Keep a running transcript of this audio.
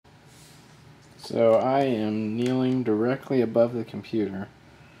So I am kneeling directly above the computer,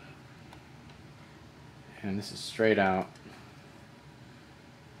 and this is straight out.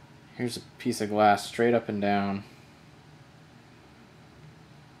 Here's a piece of glass straight up and down,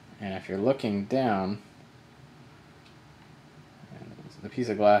 and if you're looking down, the piece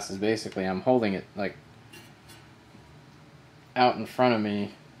of glass is basically, I'm holding it like out in front of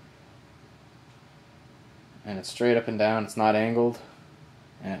me, and it's straight up and down, it's not angled,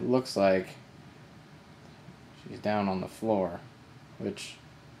 and it looks like she's down on the floor, which,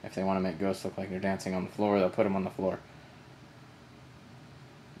 if they want to make ghosts look like they're dancing on the floor, they'll put them on the floor.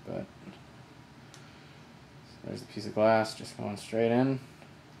 But so there's a piece of glass just going straight in.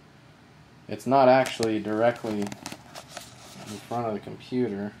 It's not actually directly in front of the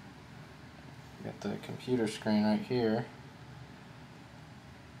computer. Got the computer screen right here.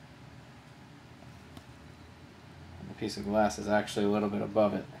 And the piece of glass is actually a little bit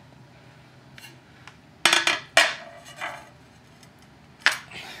above it.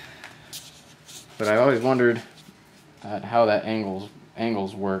 But I always wondered how that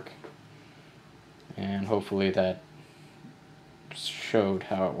angles work, and hopefully that showed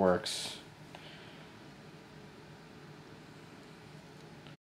how it works.